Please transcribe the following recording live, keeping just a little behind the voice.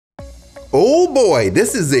Oh boy,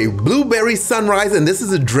 this is a blueberry sunrise, and this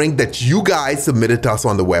is a drink that you guys submitted to us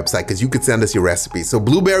on the website because you could send us your recipe. So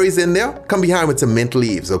blueberries in there, come behind with some mint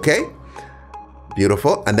leaves, okay?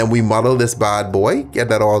 Beautiful. And then we muddle this bad boy, get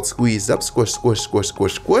that all squeezed up, squish, squish, squish,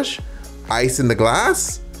 squish, squish. Ice in the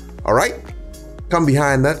glass. All right. Come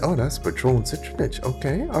behind that. Oh, that's Patron citronage.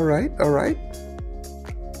 Okay. All right. All right.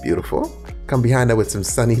 Beautiful. Come behind that with some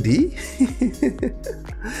Sunny D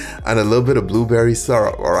and a little bit of blueberry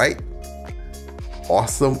syrup. All right.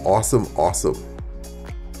 Awesome, awesome, awesome.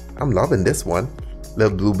 I'm loving this one.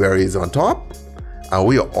 Little blueberries on top. And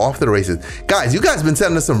we are off to the races. Guys, you guys been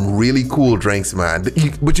sending us some really cool drinks, man.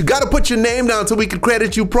 But you got to put your name down so we can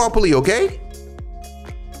credit you properly, okay?